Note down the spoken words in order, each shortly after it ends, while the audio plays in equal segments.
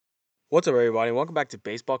What's up, everybody? Welcome back to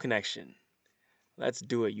Baseball Connection. Let's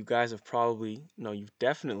do it. You guys have probably, no, you've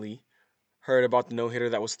definitely heard about the no hitter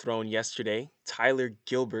that was thrown yesterday. Tyler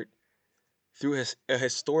Gilbert threw a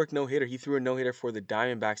historic no hitter. He threw a no hitter for the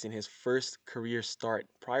Diamondbacks in his first career start.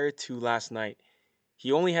 Prior to last night,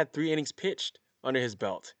 he only had 3 innings pitched under his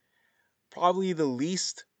belt. Probably the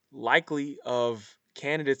least likely of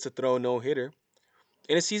candidates to throw a no hitter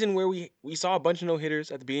in a season where we saw a bunch of no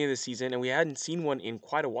hitters at the beginning of the season and we hadn't seen one in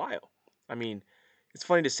quite a while. I mean, it's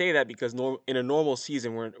funny to say that because in a normal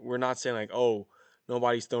season we're not saying like, oh,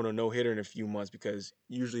 nobody's thrown a no hitter in a few months, because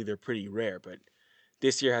usually they're pretty rare. But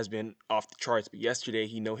this year has been off the charts. But yesterday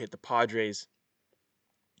he no hit the Padres.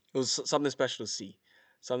 It was something special to see,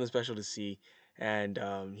 something special to see, and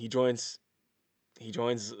he joins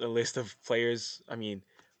a list of players. I mean,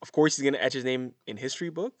 of course he's gonna etch his name in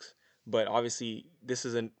history books, but obviously this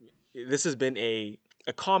has been a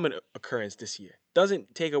common occurrence this year.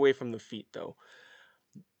 Doesn't take away from the feat though.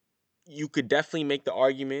 You could definitely make the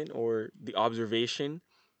argument or the observation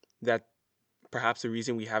that perhaps the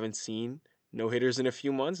reason we haven't seen no hitters in a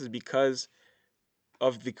few months is because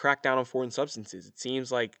of the crackdown on foreign substances. It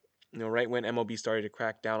seems like, right when MLB started to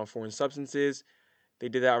crack down on foreign substances, they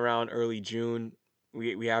did that around early June.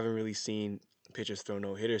 We haven't really seen pitchers throw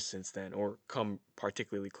no hitters since then, or come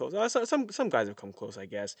particularly close. Some guys have come close, I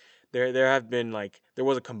guess. There have been, like, there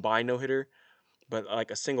was a combined no hitter, but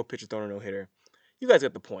like a single pitcher throwing a no hitter. You guys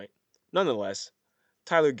get the point. Nonetheless,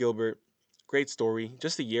 Tyler Gilbert, great story.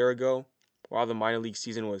 Just a year ago, while the minor league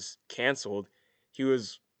season was canceled, he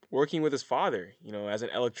was working with his father, as an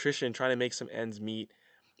electrician, trying to make some ends meet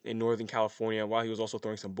in Northern California, while he was also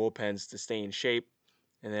throwing some bullpens to stay in shape.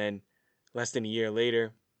 And then less than a year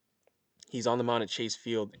later, he's on the mound at Chase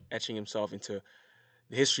Field, etching himself into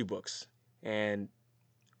the history books. And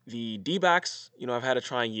the D backs, have had a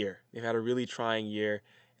trying year. They've had a really trying year.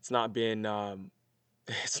 It's not been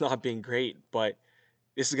it's not been great, but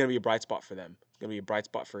this is going to be a bright spot for them. It's going to be a bright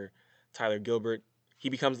spot for Tyler Gilbert. He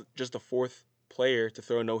becomes just the fourth player to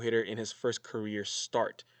throw a no hitter in his first career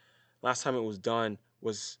start. Last time it was done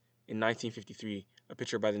was in 1953, a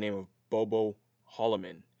pitcher by the name of Bobo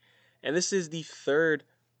Holloman. And this is the third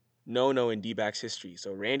no in D backs history.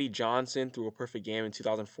 So Randy Johnson threw a perfect game in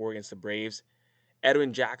 2004 against the Braves.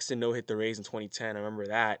 Edwin Jackson no hit the Rays in 2010. I remember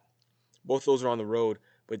that. Both those are on the road.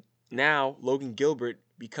 But now Logan Gilbert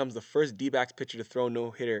becomes the first D backs pitcher to throw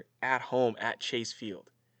no hitter at home at Chase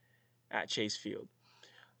Field. At Chase Field.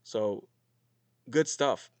 So good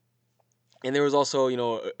stuff. And there was also,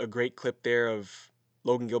 a great clip there of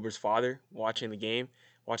Logan Gilbert's father watching the game,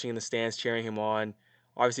 watching in the stands, cheering him on.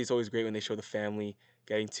 Obviously, it's always great when they show the family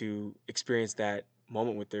getting to experience that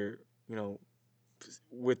moment with you know,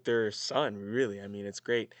 their son. Really, I mean, it's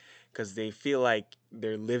great because they feel like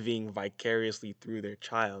they're living vicariously through their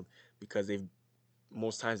child, because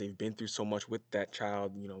most times they've been through so much with that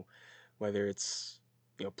child. Whether it's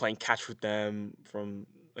playing catch with them from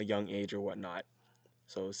a young age or whatnot.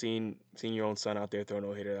 So seeing your own son out there throwing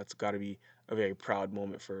no hitter, that's got to be a very proud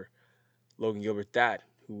moment for Logan Gilbert's dad,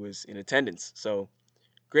 who was in attendance. So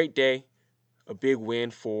great day, a big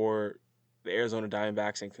win for the Arizona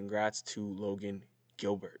Diamondbacks, and congrats to Logan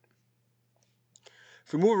Gilbert.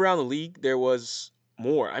 If we move around the league, there was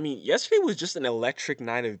more. I mean, yesterday was just an electric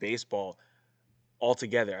night of baseball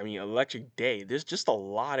altogether. I mean, electric day. There's just a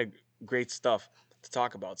lot of great stuff to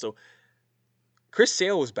talk about. So Chris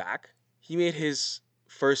Sale was back. He made his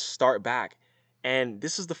first start back, and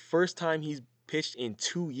this is the first time he's pitched in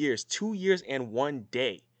 2 years, 2 years and 1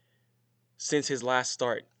 day since his last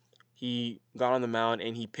start. He got on the mound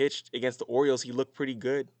and he pitched against the Orioles. He looked pretty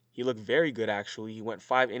good. He looked very good, actually. He went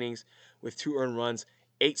 5 innings with 2 earned runs,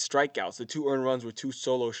 8 strikeouts. The 2 earned runs were 2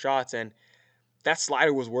 solo shots, and that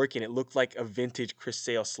slider was working. It looked like a vintage Chris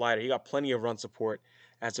Sale slider. He got plenty of run support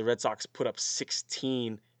as the Red Sox put up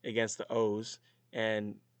 16 against the O's.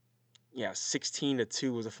 And yeah,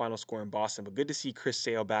 16-2 was the final score in Boston. But good to see Chris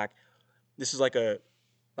Sale back. This is like a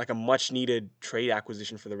much needed trade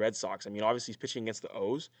acquisition for the Red Sox. I mean, obviously he's pitching against the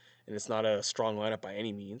O's, and it's not a strong lineup by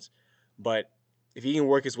any means. But if he can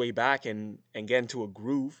work his way back and get into a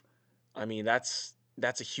groove, I mean, that's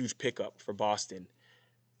a huge pickup for Boston,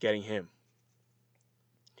 getting him.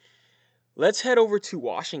 Let's head over to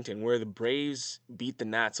Washington, where the Braves beat the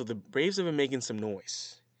Nats. So the Braves have been making some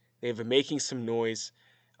noise. They've been making some noise.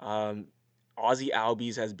 Um, Ozzy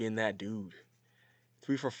Albies has been that dude.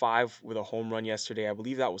 3 for 5 with a home run yesterday. I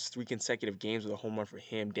believe that was 3 consecutive games with a home run for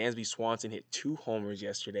him. Dansby Swanson hit 2 homers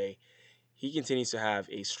yesterday. He continues to have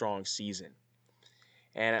a strong season.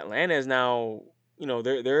 And Atlanta is now,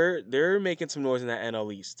 they're making some noise in that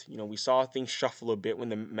NL East. We saw things shuffle a bit when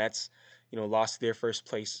the Mets, lost their first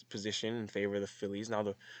place position in favor of the Phillies. Now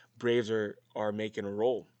the Braves are making a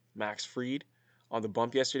roll. Max Fried on the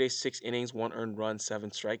bump yesterday, 6 innings, 1 earned run, 7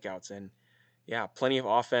 strikeouts, and yeah, plenty of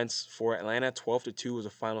offense for Atlanta. 12-2 was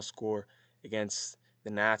the final score against the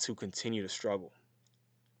Nats, who continue to struggle.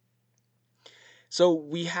 So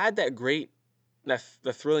we had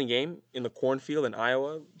the thrilling game in the cornfield in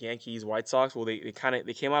Iowa, Yankees White Sox. Well, they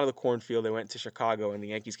came out of the cornfield, they went to Chicago, and the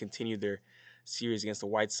Yankees continued their series against the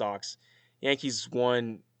White Sox. Yankees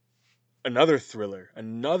won another thriller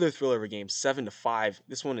of a game, 7-5.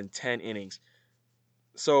 This one in 10 innings.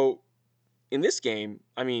 So in this game,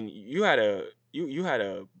 I mean, you had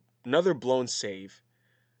another blown save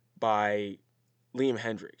by Liam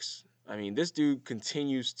Hendricks. I mean, this dude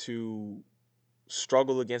continues to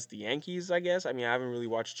struggle against the Yankees, I guess. I mean, I haven't really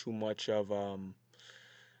watched too much of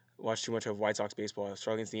White Sox baseball.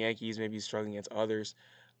 Struggling against the Yankees, maybe he's struggling against others,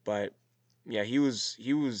 but yeah, he was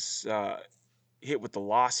hit with the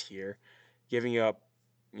loss here, giving up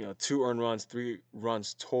 2 earned runs, 3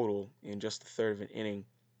 runs total in just the third of an inning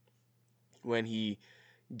when he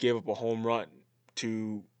gave up a home run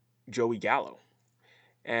to Joey Gallo.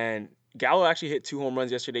 And Gallo actually hit 2 home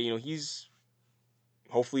runs yesterday. He's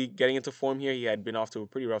hopefully getting into form here. He had been off to a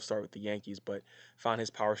pretty rough start with the Yankees, but found his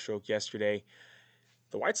power stroke yesterday.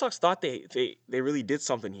 The White Sox thought they really did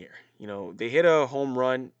something here. They hit a home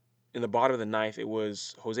run in the bottom of the ninth. It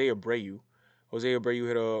was Jose Abreu. Jose Abreu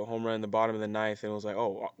hit a home run in the bottom of the ninth, and it was like,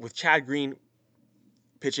 oh, with Chad Green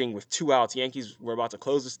pitching with 2 outs, Yankees were about to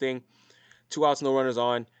close this thing. 2 outs, no runners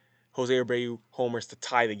on. Jose Abreu homers to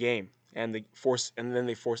tie the game, and then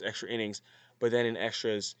they force extra innings. But then in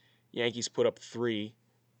extras, Yankees put up three,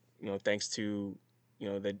 thanks to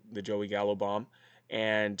the Joey Gallo bomb,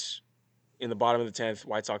 and in the bottom of the 10th,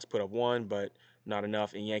 White Sox put up one, but not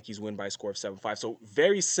enough, and Yankees win by a score of 7-5. So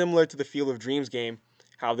very similar to the Field of Dreams game,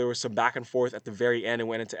 how there was some back and forth at the very end and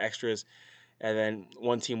went into extras, and then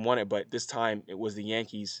one team won it, but this time it was the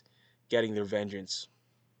Yankees getting their vengeance.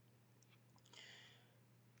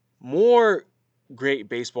 More great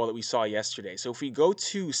baseball that we saw yesterday. So if we go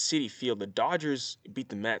to Citi Field, the Dodgers beat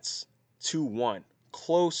the Mets 2-1.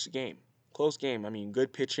 Close game. Close game. I mean,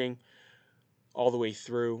 good pitching all the way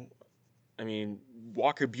through. I mean,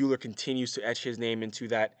 Walker Buehler continues to etch his name into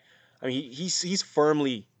that. I mean, he's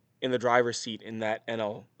firmly in the driver's seat in that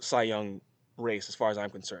NL Cy Young race, as far as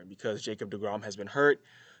I'm concerned, because Jacob DeGrom has been hurt.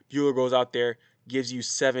 Buehler goes out there, gives you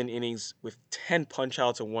 7 innings with 10 punch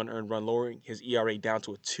outs and 1 earned run, lowering his ERA down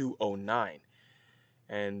to a 2.09,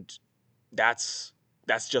 and that's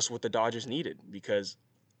just what the Dodgers needed, because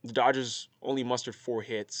the Dodgers only mustered 4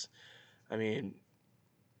 hits. I mean,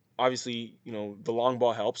 obviously, the long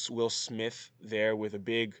ball helps. Will Smith there with a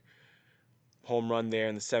big home run there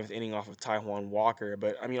in the seventh inning off of Taijuan Walker.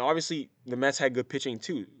 But I mean, obviously, the Mets had good pitching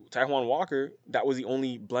too. Taijuan Walker, that was the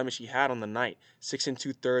only blemish he had on the night. 6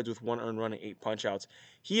 2/3 with 1 earned run and 8 punch outs.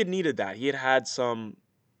 He had needed that. He had had some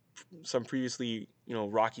previously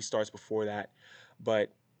rocky starts before that,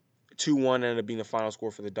 but 2-1 ended up being the final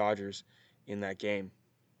score for the Dodgers in that game.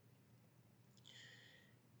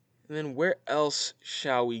 And then where else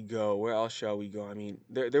shall we go? Where else shall we go? I mean,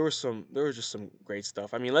 there was just some great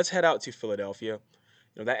stuff. I mean, let's head out to Philadelphia.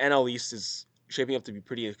 That NL East is shaping up to be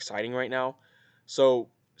pretty exciting right now. So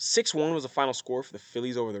 6-1 was the final score for the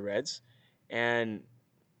Phillies over the Reds. And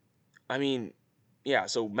I mean, yeah,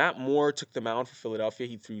 so Matt Moore took the mound for Philadelphia.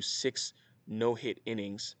 He threw 6 no-hit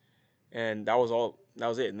innings, and that was all. That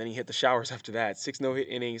was it. And then he hit the showers after that. 6 no-hit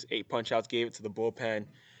innings, 8 punch outs, gave it to the bullpen,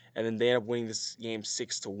 and then they ended up winning this game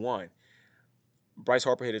 6-1. Bryce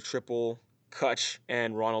Harper hit a triple, Kutch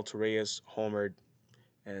and Ronald Torreyes homered,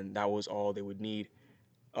 and that was all they would need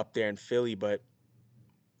up there in Philly. But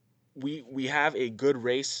we have a good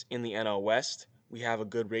race in the NL West. We have a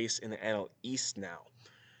good race in the NL East now.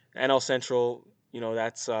 NL Central,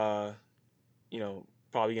 that's probably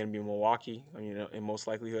going to be Milwaukee. I mean, in most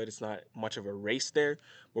likelihood, it's not much of a race there,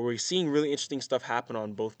 but we're seeing really interesting stuff happen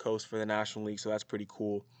on both coasts for the National League, so that's pretty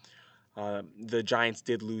cool. The Giants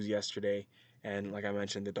did lose yesterday, and like I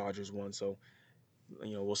mentioned, the Dodgers won. So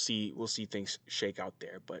we'll see things shake out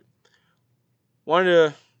there. But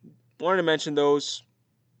wanted to mention those.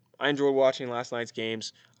 I enjoyed watching last night's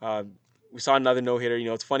games. We saw another no hitter.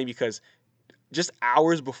 It's funny because just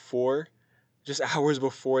hours before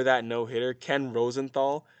that no hitter, Ken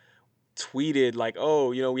Rosenthal tweeted like, "Oh,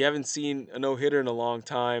 we haven't seen a no hitter in a long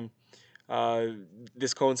time.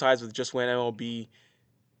 This coincides with just when MLB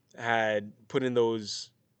had put in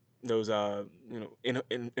those in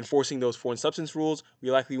enforcing those foreign substance rules.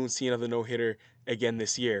 We likely won't see another no hitter again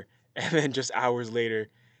this year." And then just hours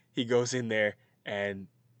later, he goes in there and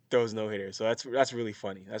those no hitters. So that's really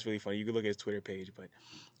funny. That's really funny. You can look at his Twitter page, but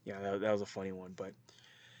yeah, that was a funny one. But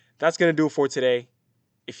that's gonna do it for today.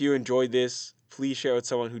 If you enjoyed this, please share with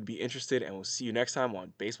someone who'd be interested, and we'll see you next time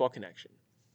on Baseball Connection.